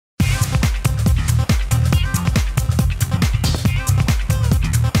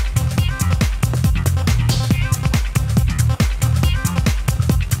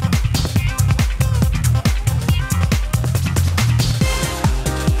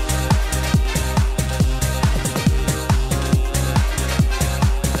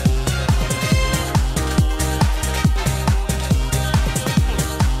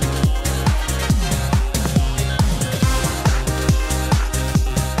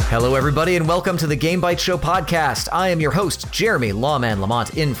Hello, everybody, and welcome to the Game Bytes Show podcast. I am your host, Jeremy Lawman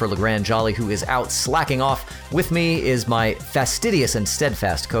Lamont, in for LeGrand Jolly, who is out slacking off. With me is my fastidious and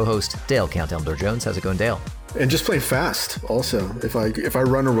steadfast co-host, Dale Count Elmdor Jones. How's it going, Dale? And just play fast, also. If I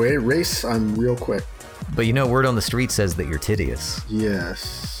run away race, I'm real quick. But you know, word on the street says that you're tedious.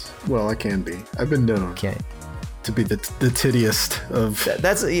 Yes. Well, I can be. I've been known to be the tittiest of...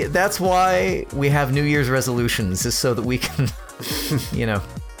 That's why we have New Year's resolutions, is so that we can,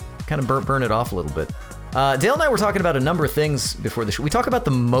 kind of burn it off a little bit. Dale and I were talking about a number of things before the show. We talk about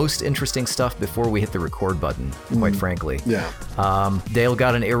the most interesting stuff before we hit the record button, quite frankly. Yeah. Dale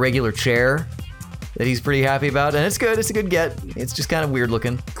got an irregular chair that he's pretty happy about, and it's good. It's a good get. It's just kind of weird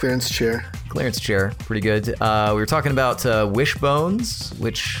looking. Clearance chair, pretty good. We were talking about wishbones,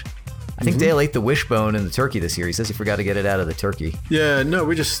 which I think Dale ate the wishbone in the turkey this year. He says he forgot to get it out of the turkey. Yeah, no,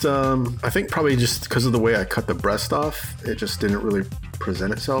 we just, I think probably just because of the way I cut the breast off, it just didn't really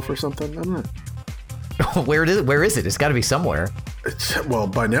present itself or something. I don't know. Where is it? It's got to be somewhere. Well,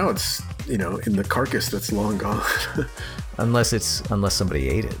 by now it's, in the carcass that's long gone. unless somebody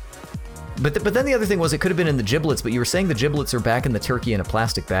ate it. But then the other thing was it could have been in the giblets, but you were saying the giblets are back in the turkey in a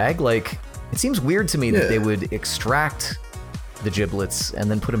plastic bag. Like, it seems weird to me that they would extract the giblets and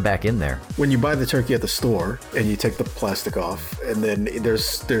then put them back in there. When you buy the turkey at the store and you take the plastic off, and then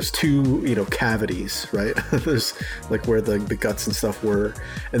there's two, cavities, right? There's like where the guts and stuff were,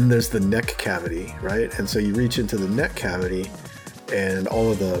 and there's the neck cavity, right? And so you reach into the neck cavity and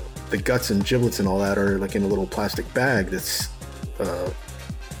all of the guts and giblets and all that are like in a little plastic bag that's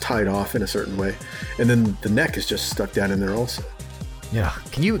tied off in a certain way, and then the neck is just stuck down in there also. Yeah.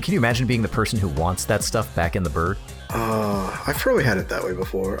 Can you imagine being the person who wants that stuff back in the bird? I've probably had it that way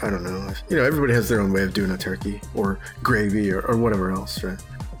before. I don't know. Everybody has their own way of doing a turkey or gravy or whatever else, right?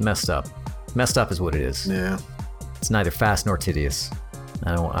 Messed up is what it is. Yeah. It's neither fast nor tedious.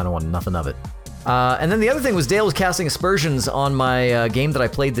 I don't want nothing of it. And then the other thing was Dale was casting aspersions on my game that I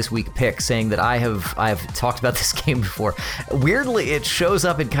played this week pick, saying that I have talked about this game before. Weirdly, it shows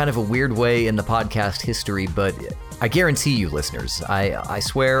up in kind of a weird way in the podcast history, but I guarantee you, listeners, I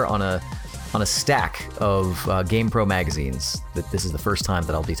swear on a stack of GamePro magazines that this is the first time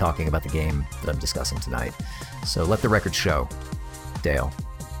that I'll be talking about the game that I'm discussing tonight. So let the record show, Dale.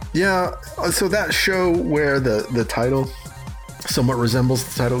 Yeah, so that show where the title somewhat resembles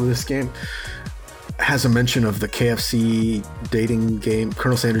the title of this game has a mention of the KFC dating game,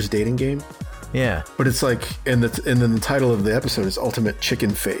 Colonel Sanders dating game. Yeah. But it's like, and then the title of the episode is Ultimate Chicken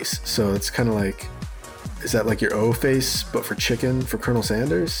Face. So it's kind of like, is that like your O face, but for chicken, for Colonel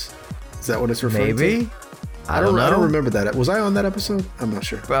Sanders? Is that what it's referring to? Maybe. I don't know. I don't remember that. Was I on that episode? I'm not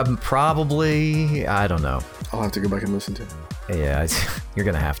sure. Probably. I don't know. I'll have to go back and listen to it. Yeah, you're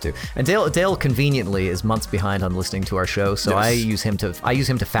gonna have to. And Dale conveniently is months behind on listening to our show, so yes. I use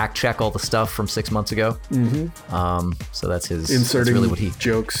him to fact check all the stuff from 6 months ago. Mm-hmm. So that's his. Inserting that's really what he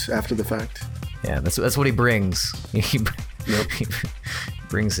jokes after the fact. Yeah, that's what he brings. He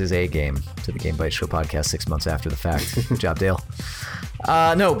brings his A game to the Game Bytes Show podcast 6 months after the fact. Good job, Dale.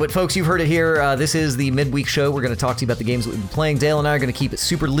 No, but folks, you've heard it here. This is the midweek show. We're going to talk to you about the games that we've been playing. Dale and I are going to keep it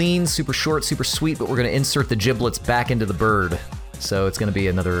super lean, super short, super sweet, but we're going to insert the giblets back into the bird. So it's going to be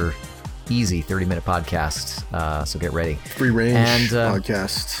another easy 30-minute podcast. So get ready. Free range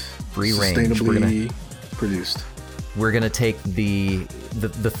podcast. Free range. Sustainably produced. We're going to take the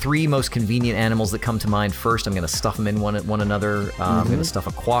three most convenient animals that come to mind first. I'm going to stuff them in one another. I'm going to stuff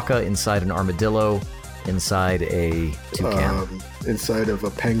a quokka inside an armadillo, inside a toucan. Inside of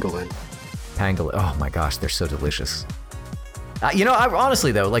a pangolin. Oh my gosh, they're so delicious.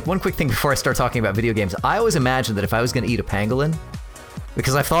 Honestly though, like one quick thing before I start talking about video games, I always imagined that if I was going to eat a pangolin,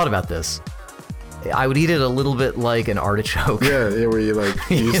 because I've thought about this, I would eat it a little bit like an artichoke. Yeah, where you like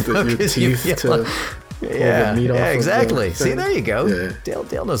use your teeth to pull the meat off. Yeah, exactly. See, there you go. Yeah.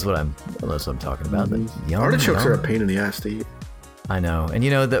 Dale knows what I'm talking about. Artichokes are a pain in the ass to eat. I know, and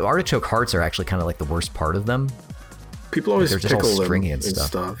the artichoke hearts are actually kind of like the worst part of them. People always pickle them and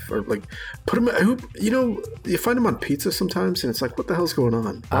stuff, or like put them. You find them on pizza sometimes, and it's like, what the hell's going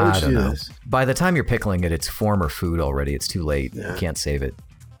on? Why would you do this? By the time you're pickling it, it's former food already. It's too late. Yeah. You can't save it.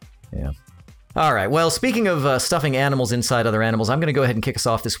 Yeah. All right. Well, speaking of stuffing animals inside other animals, I'm going to go ahead and kick us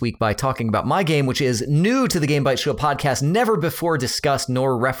off this week by talking about my game, which is new to the Game Bytes Show podcast, never before discussed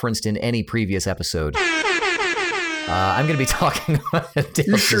nor referenced in any previous episode. I'm going to be talking about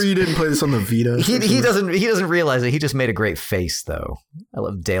You sure you didn't play this on the Vita? He doesn't realize it. He just made a great face, though. I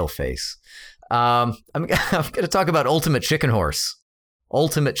love Dale face. I'm going to talk about Ultimate Chicken Horse.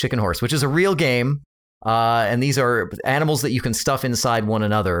 Ultimate Chicken Horse, which is a real game. And these are animals that you can stuff inside one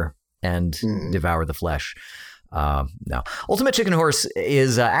another and devour the flesh. No. Ultimate Chicken Horse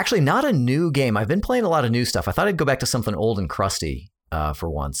is actually not a new game. I've been playing a lot of new stuff. I thought I'd go back to something old and crusty for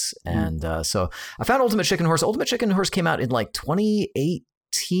once. And so I found Ultimate Chicken Horse. Ultimate Chicken Horse came out in like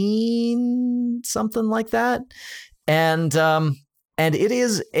 2018, something like that. And it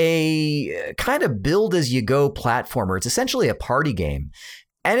is a kind of build as you go platformer. It's essentially a party game.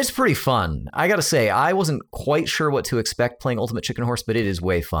 And it's pretty fun. I got to say, I wasn't quite sure what to expect playing Ultimate Chicken Horse, but it is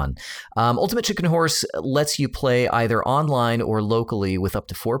way fun. Ultimate Chicken Horse lets you play either online or locally with up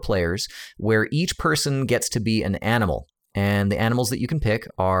to 4 players, where each person gets to be an animal. And the animals that you can pick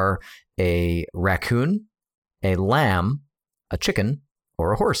are a raccoon, a lamb, a chicken,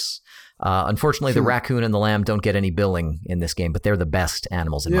 or a horse. Unfortunately, the raccoon and the lamb don't get any billing in this game, but they're the best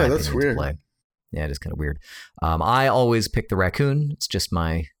animals in my opinion that's weird. to play. Yeah, it is kind of weird. I always pick the raccoon. It's just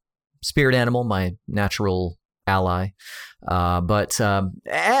my spirit animal, my natural ally.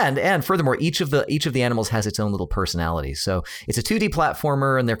 And furthermore, each of the animals has its own little personality. So it's a 2D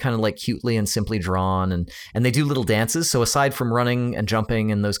platformer, and they're kind of like cutely and simply drawn, and they do little dances. So aside from running and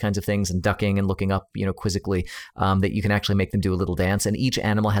jumping and those kinds of things, and ducking and looking up, quizzically, that you can actually make them do a little dance. And each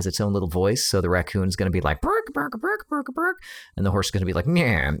animal has its own little voice. So the raccoon is going to be like bark, bark, bark, bark, bark, and the horse is going to be like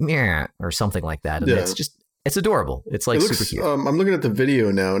meow, meow, or something like that. And it's adorable. It's like super cute. I'm looking at the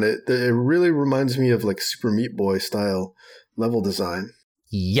video now, and it really reminds me of like Super Meat Boy style level design.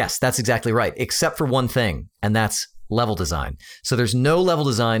 Yes, that's exactly right. Except for one thing, and that's level design. So there's no level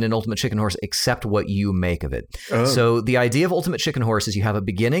design in Ultimate Chicken Horse except what you make of it. Oh. So the idea of Ultimate Chicken Horse is you have a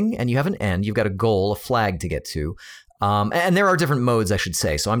beginning and you have an end. You've got a goal, a flag to get to. And there are different modes, I should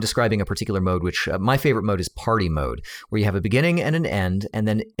say. So I'm describing a particular mode, which my favorite mode is party mode, where you have a beginning and an end. And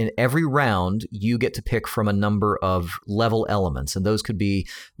then in every round, you get to pick from a number of level elements. And those could be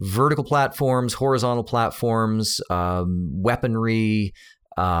vertical platforms, horizontal platforms, weaponry,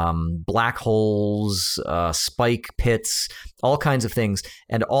 black holes, spike pits, all kinds of things.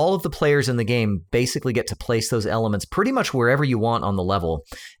 And all of the players in the game basically get to place those elements pretty much wherever you want on the level.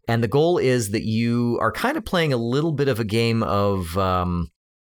 And the goal is that you are kind of playing a little bit of a game of I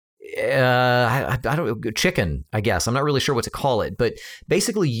don't know, chicken, I guess. I'm not really sure what to call it, but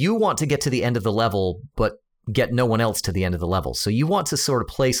basically you want to get to the end of the level, but get no one else to the end of the level. So you want to sort of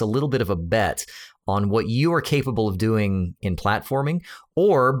place a little bit of a bet on what you are capable of doing in platforming,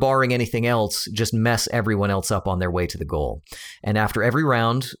 or barring anything else, just mess everyone else up on their way to the goal. And after every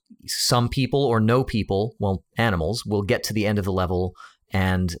round, some people or no people, well, animals, will get to the end of the level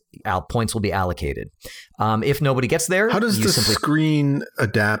and points will be allocated. If nobody gets there, how does the screen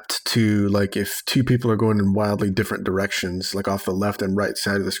adapt to, like, if two people are going in wildly different directions, like off the left and right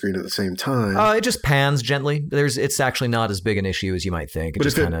side of the screen at the same time? It just pans gently. It's actually not as big an issue as you might think. But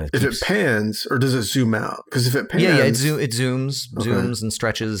if it pans, or does it zoom out? Because if it pans, it zooms and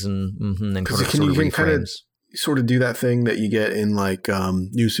stretches and then kind of sort of do that thing that you get in like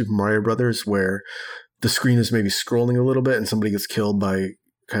New Super Mario Brothers, where the screen is maybe scrolling a little bit and somebody gets killed by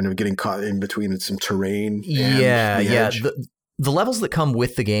kind of getting caught in between some terrain. The levels that come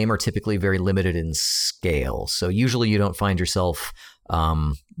with the game are typically very limited in scale. So usually you don't find yourself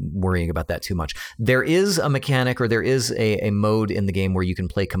worrying about that too much. There is a mechanic, or there is a mode in the game where you can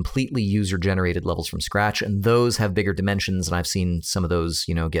play completely user-generated levels from scratch, and those have bigger dimensions, and I've seen some of those,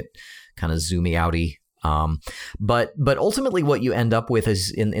 get kind of zoomy outy. But ultimately what you end up with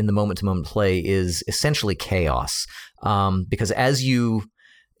is in the moment-to-moment play is essentially chaos. Because as you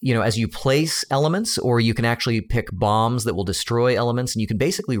place elements, or you can actually pick bombs that will destroy elements, and you can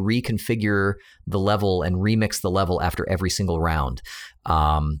basically reconfigure the level and remix the level after every single round.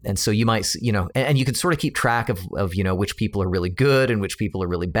 And so you might, and you can sort of keep track of which people are really good and which people are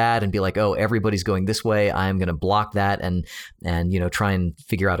really bad, and be like, oh, everybody's going this way. I'm going to block that and try and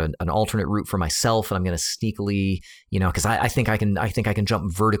figure out an alternate route for myself. And I'm going to sneakily, because I think I can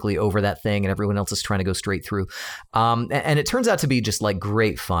jump vertically over that thing, and everyone else is trying to go straight through. And it turns out to be just like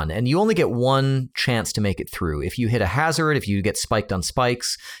great fun. And you only get one chance to make it through. If you hit a hazard, if you get spiked on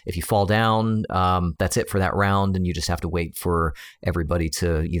spikes, if you fall down, that's it for that round, and you just have to wait for everybody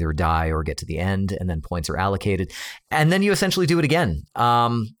to either die or get to the end, and then points are allocated, and then you essentially do it again.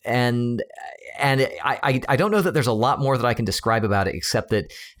 And I don't know that there's a lot more that I can describe about it, except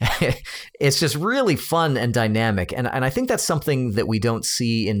that it's just really fun and dynamic. And I think that's something that we don't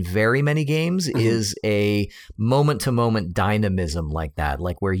see in very many games, is a moment-to-moment dynamism like that,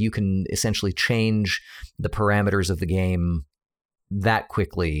 like where you can essentially change the parameters of the game that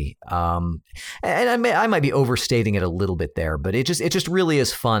quickly. And I might be overstating it a little bit there, but it just really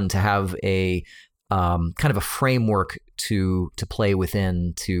is fun to have a kind of a framework to play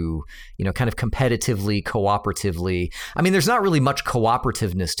within, to, you know, kind of competitively, cooperatively. I mean, there's not really much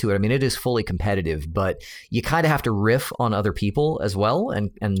cooperativeness to it. I mean, it is fully competitive, but you kind of have to riff on other people as well.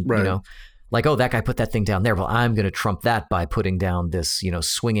 And Right. you know, like, oh, that guy put that thing down there. Well, I'm going to trump that by putting down this, you know,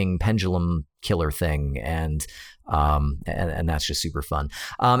 swinging pendulum killer thing. And that's just super fun.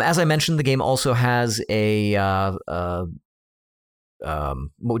 As I mentioned, the game also has a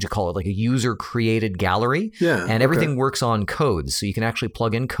what would you call it? Like a user created gallery. Yeah. And everything works on codes. So you can actually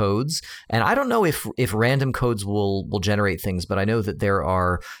plug in codes. And I don't know if random codes will generate things, but I know that there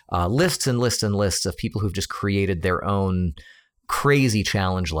are lists and lists and lists of people who've just created their own crazy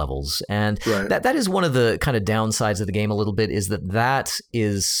challenge levels. And Right. that is one of the kind of downsides of the game a little bit, is that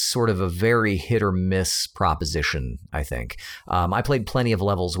is sort of a very hit or miss proposition, I think. I played plenty of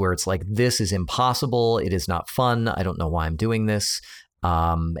levels where it's like, this is impossible. It is not fun. I don't know why I'm doing this.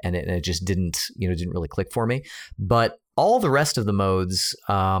 And it just didn't really click for me. But all the rest of the modes,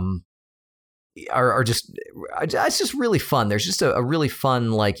 are just, it's just really fun. There's just a really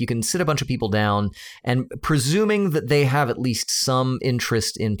fun, like, you can sit a bunch of people down, and presuming that they have at least some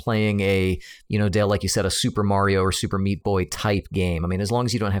interest in playing a, you know, Dale, like you said, a Super Mario or Super Meat Boy type game. I mean, as long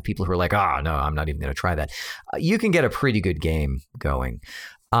as you don't have people who are like, no, I'm not even going to try that. You can get a pretty good game going.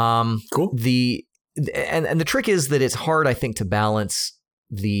 Cool. And the trick is that it's hard, I think, to balance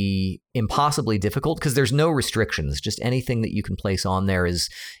the impossibly difficult, because there's no restrictions. Just anything that you can place on there is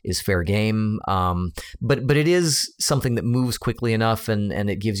fair game. But it is something that moves quickly enough, and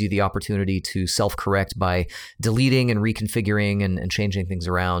it gives you the opportunity to self-correct by deleting and reconfiguring and changing things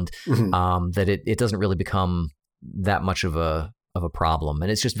around, that it doesn't really become that much of a problem.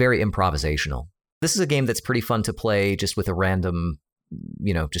 And it's just very improvisational. This is a game that's pretty fun to play just with a random,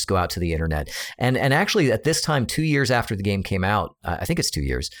 you know, just go out to the internet. And actually at this time, 2 years after the game came out, I think it's 2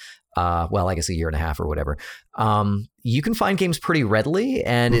 years, well, I guess a year and a half or whatever, you can find games pretty readily.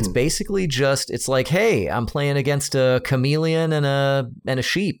 And it's basically just, it's like, hey, I'm playing against a chameleon and a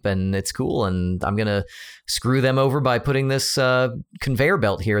sheep, and it's cool. And I'm going to screw them over by putting this conveyor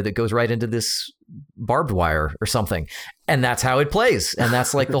belt here that goes right into this barbed wire or something. And that's how it plays. And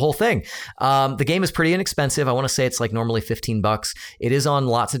that's like the whole thing. The game is pretty inexpensive. I want to say it's like normally $15. It is on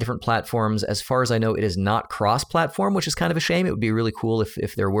lots of different platforms. As far as I know, it is not cross-platform, which is kind of a shame. It would be really cool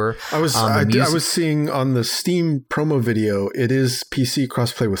if there were. I was seeing on the Steam promo video, it is PC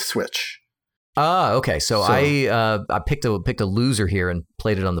crossplay with Switch. Okay. So I picked a loser here and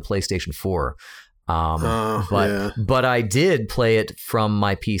played it on the PlayStation 4. But I did play it from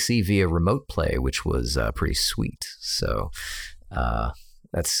my PC via remote play, which was pretty sweet. So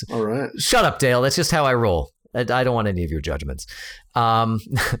that's all right. Shut up, Dale. That's just how I roll. I don't want any of your judgments. No,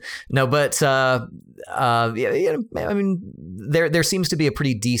 but I mean, there seems to be a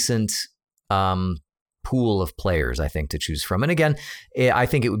pretty decent pool of players, I think, to choose from. And again, I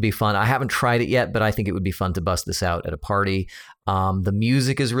think it would be fun. I haven't tried it yet, but I think it would be fun to bust this out at a party. The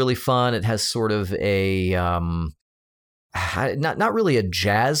music is really fun. It has sort of a not really a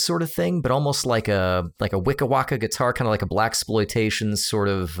jazz sort of thing, but almost like a Wicca Wacka guitar, kind of like a blaxploitation sort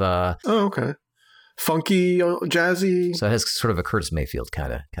of. Okay. Funky, jazzy. So it has sort of a Curtis Mayfield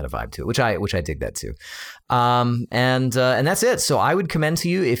kind of vibe to it, which I dig that too. And that's it. So I would commend to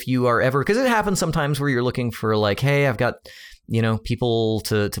you, if you are ever, because it happens sometimes where you're looking for like, hey, I've got, you know, people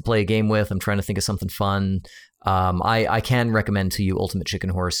to play a game with. I'm trying to think of something fun. I can recommend to you Ultimate Chicken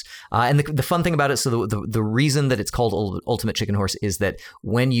Horse. And the fun thing about it, so the reason that it's called Ultimate Chicken Horse is that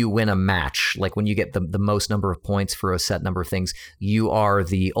when you win a match, like when you get the most number of points for a set number of things, you are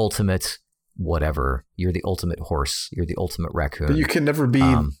the ultimate whatever. You're the ultimate horse. You're the ultimate raccoon. But you can never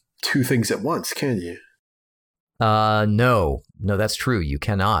be two things at once, can you? No, that's true. You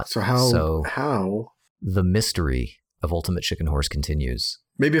cannot. So how the mystery of Ultimate Chicken Horse continues.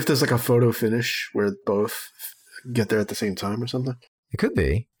 Maybe if there's like a photo finish where both get there at the same time or something. It could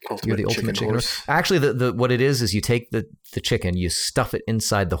be. You're the ultimate chicken horse. Actually, the what it is you take the chicken, you stuff it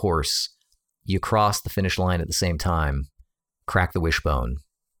inside the horse, you cross the finish line at the same time, crack the wishbone,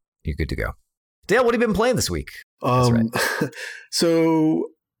 you're good to go. Dale, what have you been playing this week? That's right. So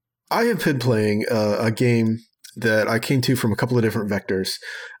I have been playing a game that I came to from a couple of different vectors.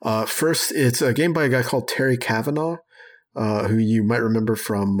 First, it's a game by a guy called Terry Kavanagh, who you might remember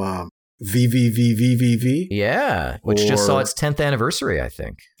from VVVVVV. Yeah, which just saw its 10th anniversary, I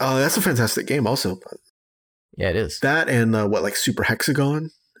think. That's a fantastic game also. Yeah, it is. That and Super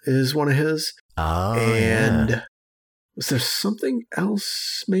Hexagon is one of his. Oh, and yeah. Was there something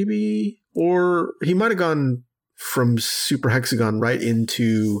else maybe? Or he might have gone from Super Hexagon right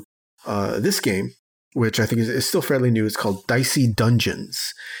into this game, which I think is still fairly new. It's called Dicey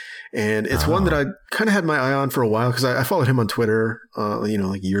Dungeons. And it's one that I kind of had my eye on for a while because I followed him on Twitter,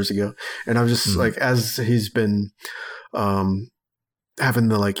 like years ago. And I was just like, as he's been having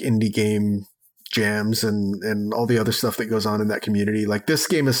the like indie game jams and all the other stuff that goes on in that community, like this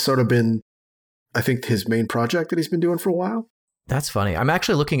game has sort of been, I think, his main project that he's been doing for a while. That's funny. I'm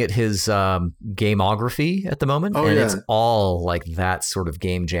actually looking at his gameography at the moment, it's all like that sort of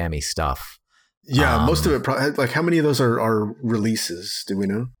game jammy stuff. Yeah, most of it. Like, how many of those are releases? Do we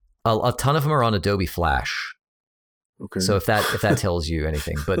know? A ton of them are on Adobe Flash. Okay. So if that tells you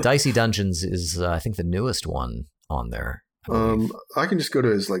anything, but Dicey Dungeons is I think the newest one on there. I can just go to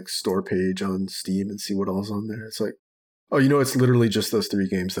his like store page on Steam and see what all's on there. It's like, oh, it's literally just those 3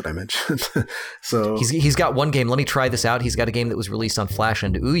 games that I mentioned. So he's got one game. Let me try this out. He's got a game that was released on Flash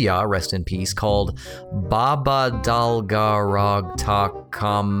and Ouya, rest in peace, called Baba Dalgarag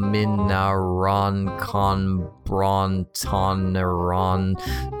Takaminaran Konbrontoneran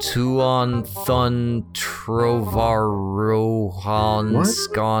Tuon Thun Trovarohan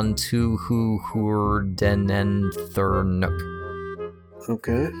Skon Tuhu Hurdenen Thurnuk.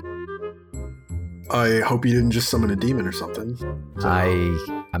 Okay. I hope you didn't just summon a demon or something. So.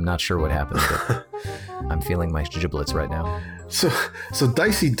 I'm not sure what happened, but I'm feeling my giblets right now. So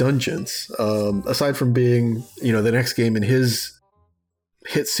Dicey Dungeons, aside from being, the next game in his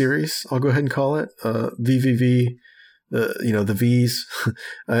hit series, I'll go ahead and call it, VVV, the V's,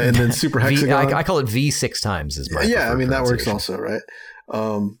 and then Super Hexagon. I call it V 6 times. Is my that works also, right?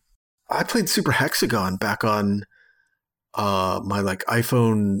 I played Super Hexagon back on my like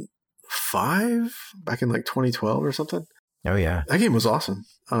iPhone 5 back in like 2012 or something. Oh yeah, that game was awesome,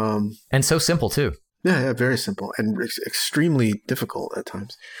 and so simple too. Yeah, very simple and extremely difficult at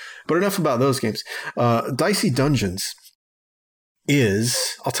times. But enough about those games. Dicey Dungeons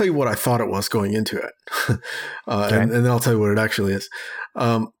is, I'll tell you what I thought it was going into it, and then I'll tell you what it actually is.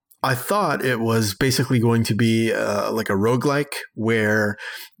 I thought it was basically going to be like a roguelike where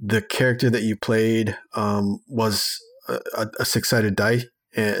the character that you played was a 6-sided die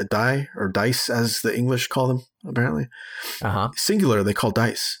or dice, as the English call them, apparently. Singular, they call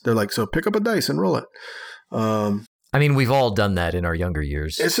dice. They're like, so pick up a dice and roll it. I mean, we've all done that in our younger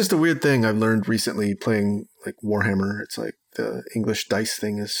years. It's just a weird thing I've learned recently playing like Warhammer. It's like the English dice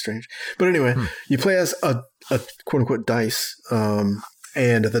thing is strange. But anyway, you play as a quote unquote dice,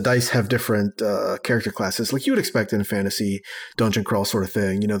 and the dice have different character classes, like you would expect in a fantasy dungeon crawl sort of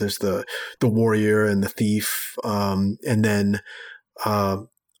thing. There's the warrior and the thief, and then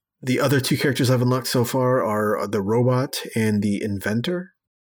the other 2 characters I've unlocked so far are the robot and the inventor.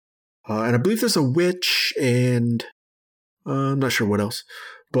 And I believe there's a witch and I'm not sure what else.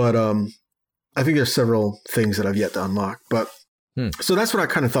 But I think there's several things that I've yet to unlock. But so that's what I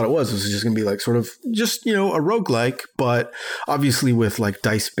kind of thought it was. It was just going to be like sort of just, a roguelike, but obviously with like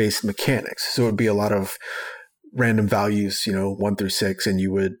dice-based mechanics. So it would be a lot of random values, 1 through 6, and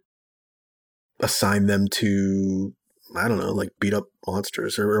you would assign them to, I don't know, like beat up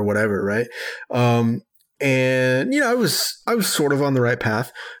monsters or whatever, right? And I was sort of on the right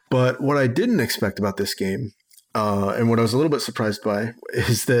path, but what I didn't expect about this game, and what I was a little bit surprised by,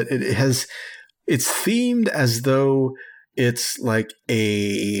 is that it's themed as though it's like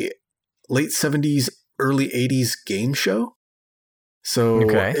a late 70s, early 80s game show. So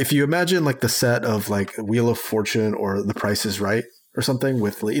if you imagine like the set of like Wheel of Fortune or The Price is Right, or something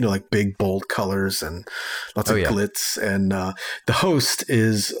with, like big bold colors and lots of glitz. And the host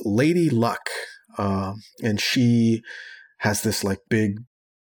is Lady Luck. And she has this like big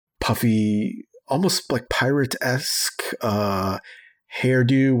puffy, almost like pirate-esque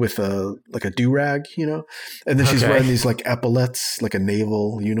hairdo with a do-rag, and then she's wearing these like epaulets, like a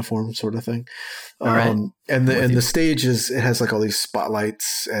naval uniform sort of thing. And the stage has like all these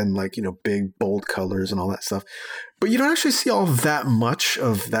spotlights and like, big bold colors and all that stuff. But you don't actually see all that much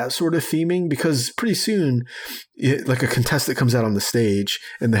of that sort of theming, because pretty soon, like a contestant comes out on the stage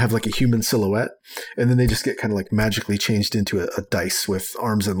and they have like a human silhouette, and then they just get kind of like magically changed into a dice with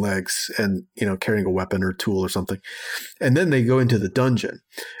arms and legs and, carrying a weapon or tool or something. And then they go into the dungeon.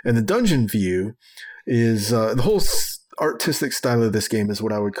 And the dungeon view is the whole artistic style of this game is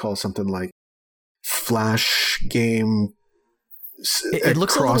what I would call something like Flash game. It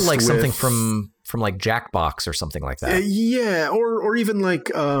looks a little like something from like Jackbox or something like that. Yeah, or even like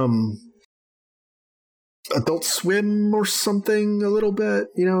Adult Swim or something a little bit.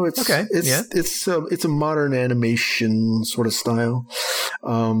 It's a modern animation sort of style.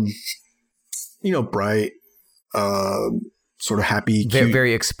 Bright, sort of happy, cute.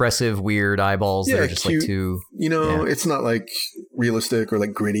 Very expressive, weird eyeballs that are just cute. like too. It's not like realistic or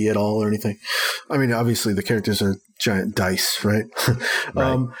like gritty at all or anything. I mean, obviously the characters are giant dice, right?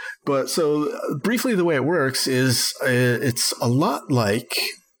 Right. But so briefly, the way it works is it's a lot like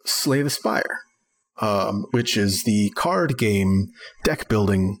Slay the Spire, which is the card game deck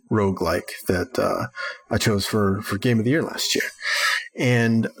building roguelike that I chose for Game of the Year last year.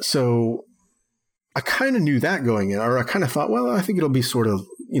 And so I kind of knew that going in, or I kind of thought, well, I think it'll be sort of,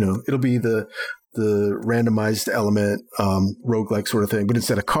 it'll be the randomized element roguelike sort of thing, but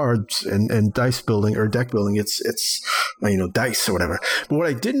instead of cards and dice building or deck building, it's dice or whatever. But what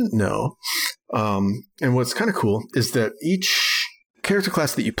I didn't know, and what's kind of cool, is that each character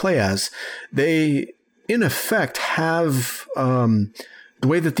class that you play as, they in effect have the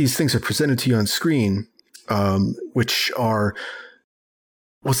way that these things are presented to you on screen, which are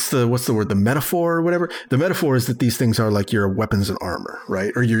what's the word? The metaphor or whatever. The metaphor is that these things are like your weapons and armor,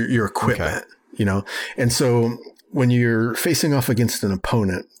 right? Or your equipment, And so when you're facing off against an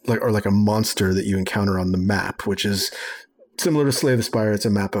opponent, like a monster that you encounter on the map, which is similar to Slay the Spire, it's a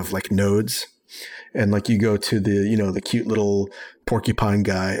map of like nodes. And like you go to the, the cute little porcupine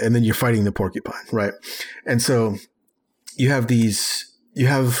guy, and then you're fighting the porcupine, right? And so you have in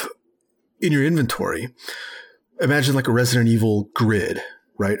your inventory, imagine like a Resident Evil grid,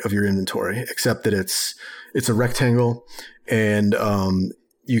 right, of your inventory, except that it's a rectangle, and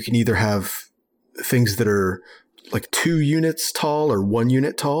you can either have things that are like 2 units tall or 1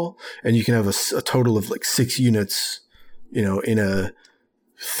 unit tall, and you can have a total of like 6 units, in a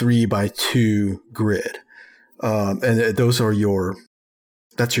 3x2 grid, and those are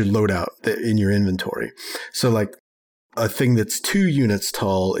that's your loadout in your inventory. So like a thing that's 2 units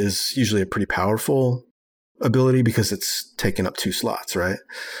tall is usually a pretty powerful ability because it's taken up 2 slots, right?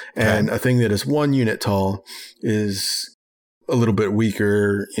 And a thing that is 1 unit tall is a little bit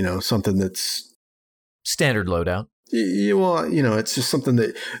weaker, something that's standard loadout. Well, it's just something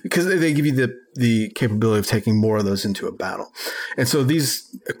that, because they give you the capability of taking more of those into a battle. And so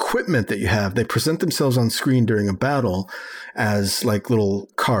these equipment that you have, they present themselves on screen during a battle as like little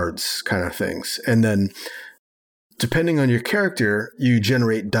cards kind of things. And then depending on your character, you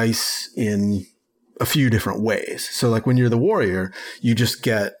generate dice in a few different ways. So like when you're the warrior, you just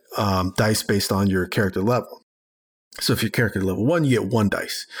get dice based on your character level. So if your character level 1, you get 1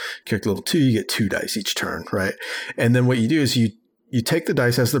 dice. Character level 2, you get 2 dice each turn, right? And then what you do is you take the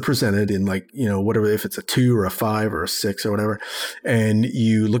dice as they're presented in like, whatever, if it's a 2 or a 5 or a 6 or whatever, and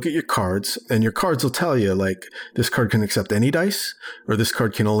you look at your cards, and your cards will tell you like this card can accept any dice, or this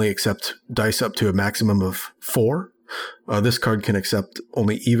card can only accept dice up to a maximum of 4. This card can accept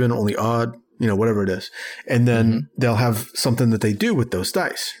only even, only odd, whatever it is. And then they'll have something that they do with those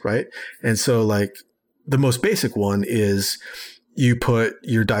dice, right? And so like, the most basic one is you put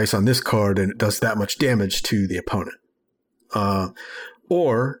your dice on this card and it does that much damage to the opponent.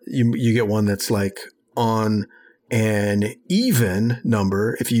 Or you get one that's like on an even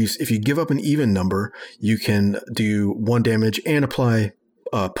number. If you give up an even number, you can do 1 damage and apply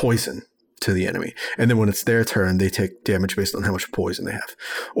poison to the enemy. And then when it's their turn, they take damage based on how much poison they have.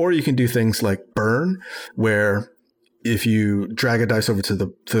 Or you can do things like burn, where if you drag a dice over to the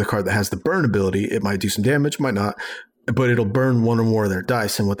card that has the burn ability, it might do some damage, might not, but it'll burn 1 or more of their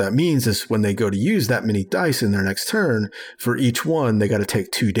dice. And what that means is when they go to use that many dice in their next turn, for each one, they got to take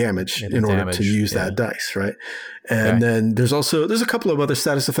 2 damage in order to use that dice, right? And then there's a couple of other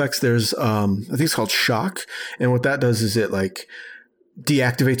status effects. There's, I think it's called shock. And what that does is it like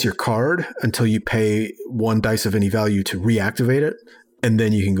deactivates your card until you pay 1 dice of any value to reactivate it. And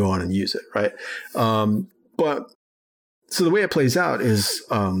then you can go on and use it, right? So the way it plays out is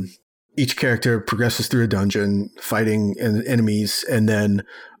each character progresses through a dungeon, fighting enemies, and then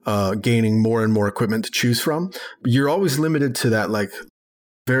gaining more and more equipment to choose from. But you're always limited to that like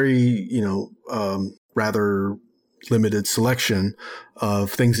very, rather limited selection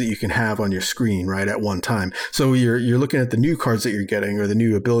of things that you can have on your screen, right, at one time. So you're looking at the new cards that you're getting, or the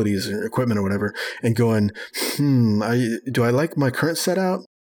new abilities or equipment or whatever, and going, do I like my current setup?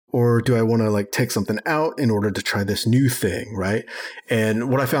 Or do I want to like take something out in order to try this new thing, right? And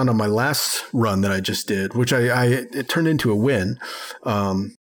what I found on my last run that I just did, which it turned into a win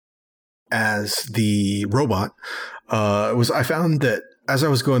as the robot, was I found that as I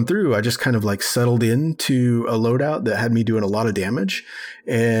was going through, I just kind of like settled into a loadout that had me doing a lot of damage.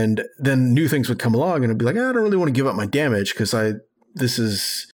 And then new things would come along and I'd be like, I don't really want to give up my damage because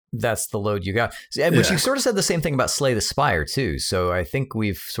that's the load you got. But you sort of said the same thing about Slay the Spire too. So I think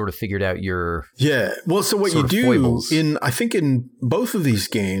we've sort of figured out your Well, so what you do foibles. I think in both of these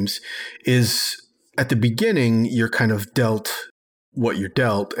games is at the beginning, you're kind of dealt what you're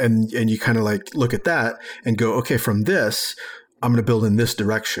dealt, and you kind of like look at that and go, okay, from this, I'm going to build in this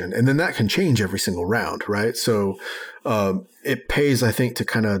direction. And then that can change every single round, right? So it pays, I think, to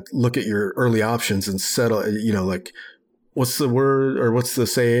kind of look at your early options and settle, like, what's the word or what's the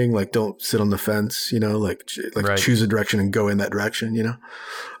saying? Like, don't sit on the fence, like right. Choose a direction and go in that direction,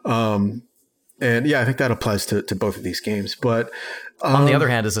 and yeah, I think that applies to both of these games. But on the other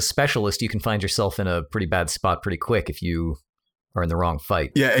hand, as a specialist, you can find yourself in a pretty bad spot pretty quick if you are in the wrong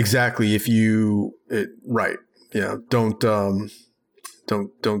fight. Yeah, exactly. Right. Yeah. Don't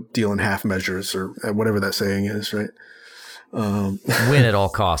deal in half measures or whatever that saying is, right? Win at all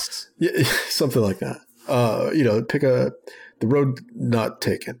costs. Yeah, something like that. Pick the road not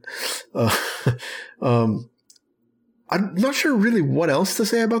taken. I'm not sure really what else to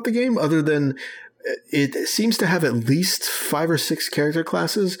say about the game other than it seems to have at least 5 or 6 character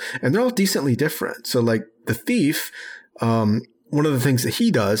classes, and they're all decently different. So like the thief, one of the things that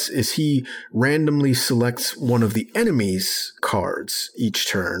he does is he randomly selects one of the enemy's cards each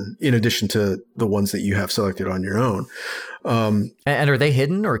turn, in addition to the ones that you have selected on your own. And are they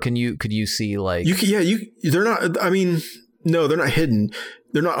hidden, or could you see like? They're not. I mean, no, they're not hidden.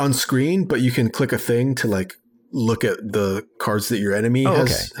 They're not on screen, but you can click a thing to like look at the cards that your enemy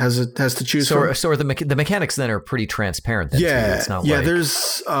has to choose from. So the mechanics then are pretty transparent. Then yeah, too. It's not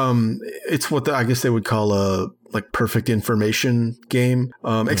there's it's what I guess they would call a like perfect information game,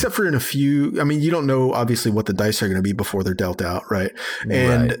 except for in a few. I mean, you don't know obviously what the dice are going to be before they're dealt out, right?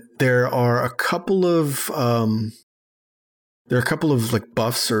 And there are a couple of like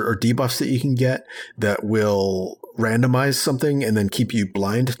buffs or debuffs that you can get that will randomize something and then keep you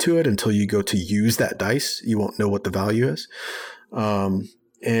blind to it until you go to use that dice. You won't know what the value is, and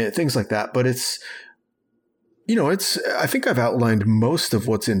things like that. But it's, I think I've outlined most of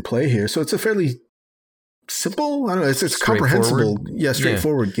what's in play here. So it's a fairly simple, I don't know, it's comprehensible,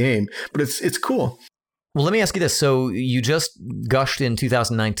 straightforward game, but it's cool. Well, let me ask you this. So you just gushed in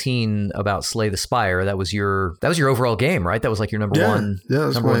 2019 about Slay the Spire. That was your overall game, right? That was like your number one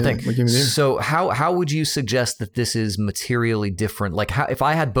thing. So how would you suggest that this is materially different? Like if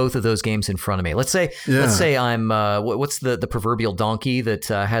I had both of those games in front of me, let's say I'm what's the proverbial donkey that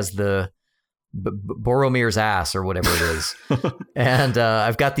has the Boromir's ass or whatever it is, and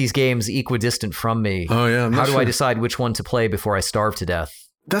I've got these games equidistant from me. Oh yeah, how do I decide which one to play before I starve to death?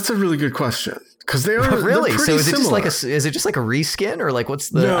 That's a really good question. Because they are really. So is similar. it just like a reskin, or like what's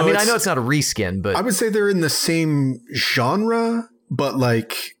the? No, I mean, I know it's not a reskin, but I would say they're in the same genre, but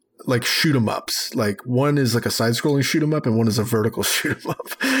like shoot 'em ups. Like one is like a side-scrolling shoot 'em up, and one is a vertical shoot 'em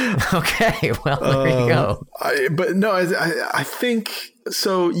up. Okay, well there you go. I think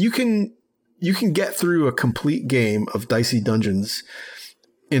so. You can get through a complete game of Dicey Dungeons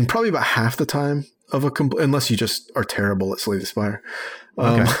in probably about half the time of unless you just are terrible at Slay the Spire.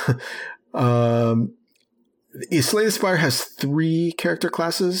 Okay. Slay the Spire has 3 character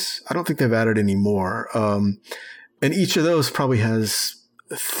classes. I don't think they've added any more. And each of those probably has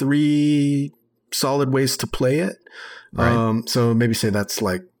 3 solid ways to play it. Right. So maybe say that's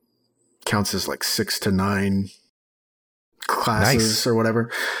like counts as like 6 to 9 classes or whatever.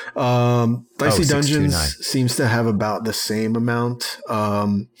 Dicey Dungeons seems to have about the same amount.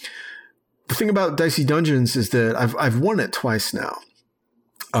 The thing about Dicey Dungeons is that I've won it twice now.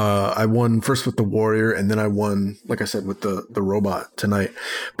 I won first with the warrior, and then I won, like I said, with the robot tonight.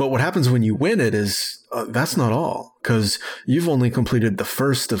 But what happens when you win it is that's not all, because you've only completed the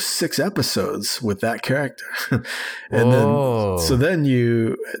first of 6 episodes with that character.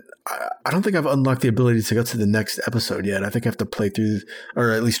 Then I don't think I've unlocked the ability to go to the next episode yet. I think I have to play through,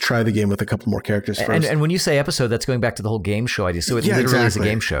 or at least try the game with a couple more characters first. And when you say episode, that's going back to the whole game show idea. So it literally is a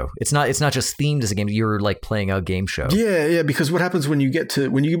game show. It's not just themed as a game. You're like playing a game show. Yeah. Because what happens when you get to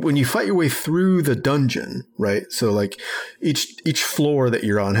when you fight your way through the dungeon, right? So like each floor that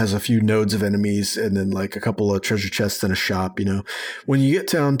you're on has a few nodes of enemies, and then like a couple of treasure chests and a shop. When you get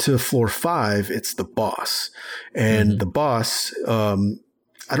down to floor 5, it's the boss, and the boss.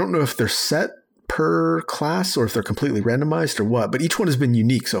 I don't know if they're set per class or if they're completely randomized or what, but each one has been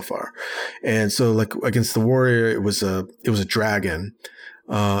unique so far. And so like against the warrior, it was a dragon.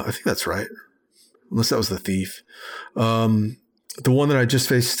 I think that's right. Unless that was the thief. The one that I just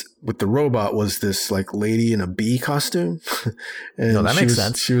faced with the robot was this like lady in a bee costume. And no, that makes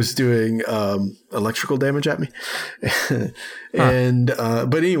sense. She was doing electrical damage at me. And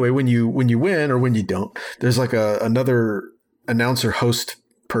but anyway, when you win or when you don't, there's like another announcer host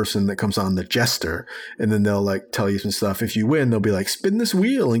person that comes on, the jester, and then they'll like tell you some stuff. If you win, they'll be like, spin this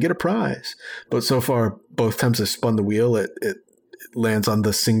wheel and get a prize. But so far, both times I've spun the wheel, it lands on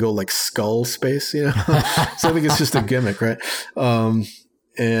the single like skull space, you know. So I think it's just a gimmick, right?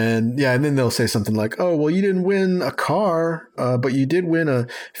 And then they'll say something like, "Oh, well, you didn't win a car, but you did win a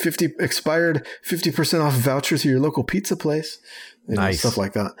expired 50% off voucher to your local pizza place." Nice. Stuff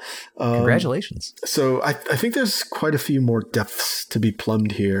like that. Congratulations. So I think there's quite a few more depths to be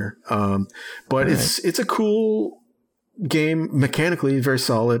plumbed here. But it's a cool game, mechanically very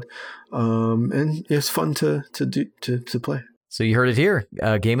solid, and it's fun to play. So you heard it here.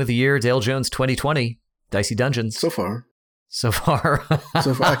 Game of the Year, Dale Jones 2020, Dicey Dungeons. So far.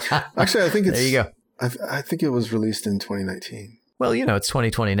 Actually, I think it's... There you go. I think it was released in 2019. Well, it's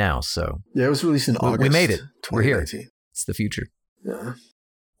 2020 now, so... Yeah, it was released in August. We made it. We're here. It's the future. Yeah.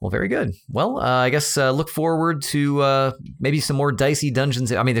 Well, very good. Well, I guess look forward to maybe some more Dicey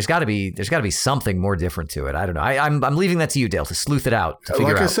Dungeons. I mean, there's got to be something more different to it. I don't know. I'm leaving that to you, Dale, to sleuth it out. To figure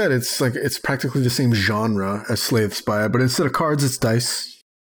like out. I said, it's practically the same genre as Slay the Spire, but instead of cards, it's dice.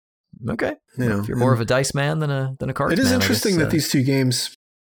 Okay. If you're more of a dice man than a cards man. It is interesting that these two games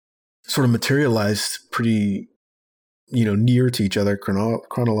sort of materialized pretty, near to each other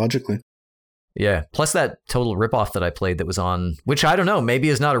chronologically. Yeah. Plus that total ripoff that I played that was on, which I don't know, maybe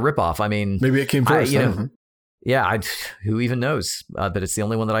is not a ripoff. I mean, maybe it came first. Yeah. Who even knows? But it's the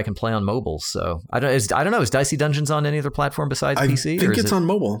only one that I can play on mobile. So I don't know. Is Dicey Dungeons on any other platform besides PC? I think it's on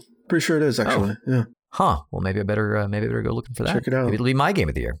mobile. Pretty sure it is actually. Oh. Yeah. Huh. Well, maybe I better go looking for that. Check it out. Maybe it'll be my game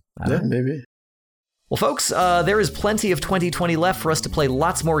of the year. Maybe. Well, folks, there is plenty of 2020 left for us to play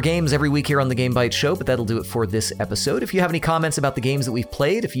lots more games every week here on the Game Bytes Show, but that'll do it for this episode. If you have any comments about the games that we've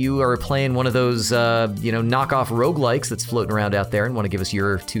played, if you are playing one of those, knockoff roguelikes that's floating around out there and want to give us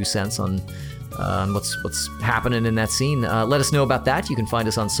your 2 cents on what's happening in that scene, let us know about that. You can find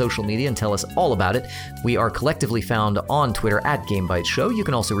us on social media and tell us all about it. We are collectively found on Twitter at Game Bytes Show. You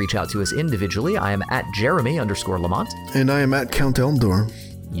can also reach out to us individually. I am at Jeremy_Lamont. And I am at Count Elmdor.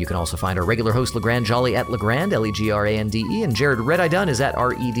 You can also find our regular host, Legrand Jolly, at Legrand, Legrande, and Jared Red Eye Dunn is at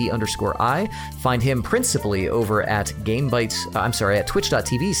RED_I. Find him principally over at at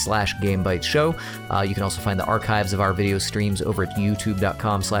twitch.tv/GameBytesShow. You can also find the archives of our video streams over at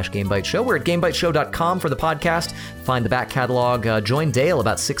youtube.com/GameBytesShow. We're at GameBytesShow.com for the podcast. Find the back catalog. Join Dale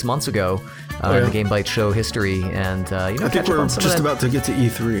about 6 months ago in the Game Bytes Show history. And, I think we're just about to get to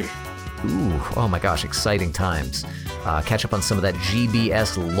E3. Ooh, oh my gosh, exciting times. Catch up on some of that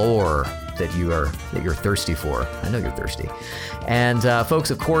GBS lore that you're thirsty for. I know you're thirsty. And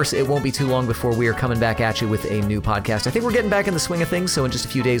folks, of course, it won't be too long before we are coming back at you with a new podcast. I think we're getting back in the swing of things, so in just a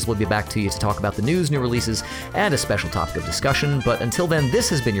few days we'll be back to you to talk about the news, new releases, and a special topic of discussion. But until then, this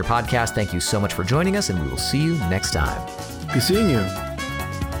has been your podcast. Thank you so much for joining us, and we will see you next time. Be seeing you.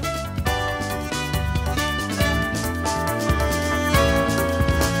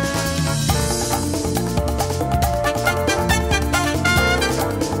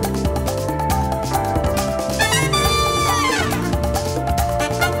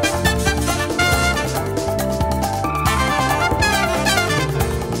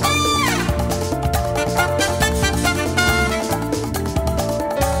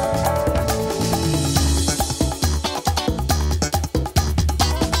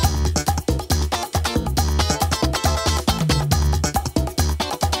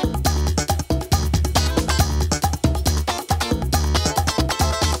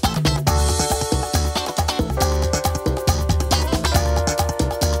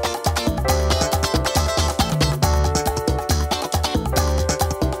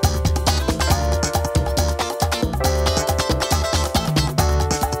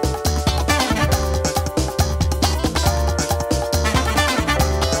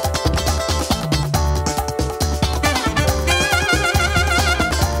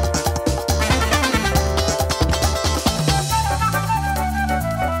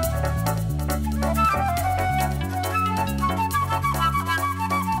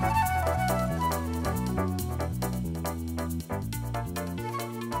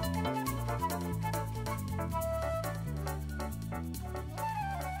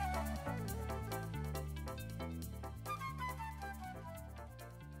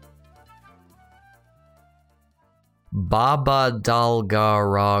 Baba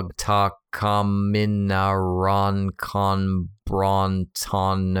Dalgarog Takaminaran Kon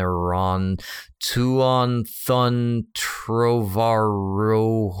Brontoneron Tuon Thun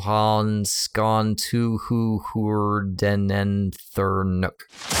Trovarohan Skon Tuhu Hurdenen Thurnuk.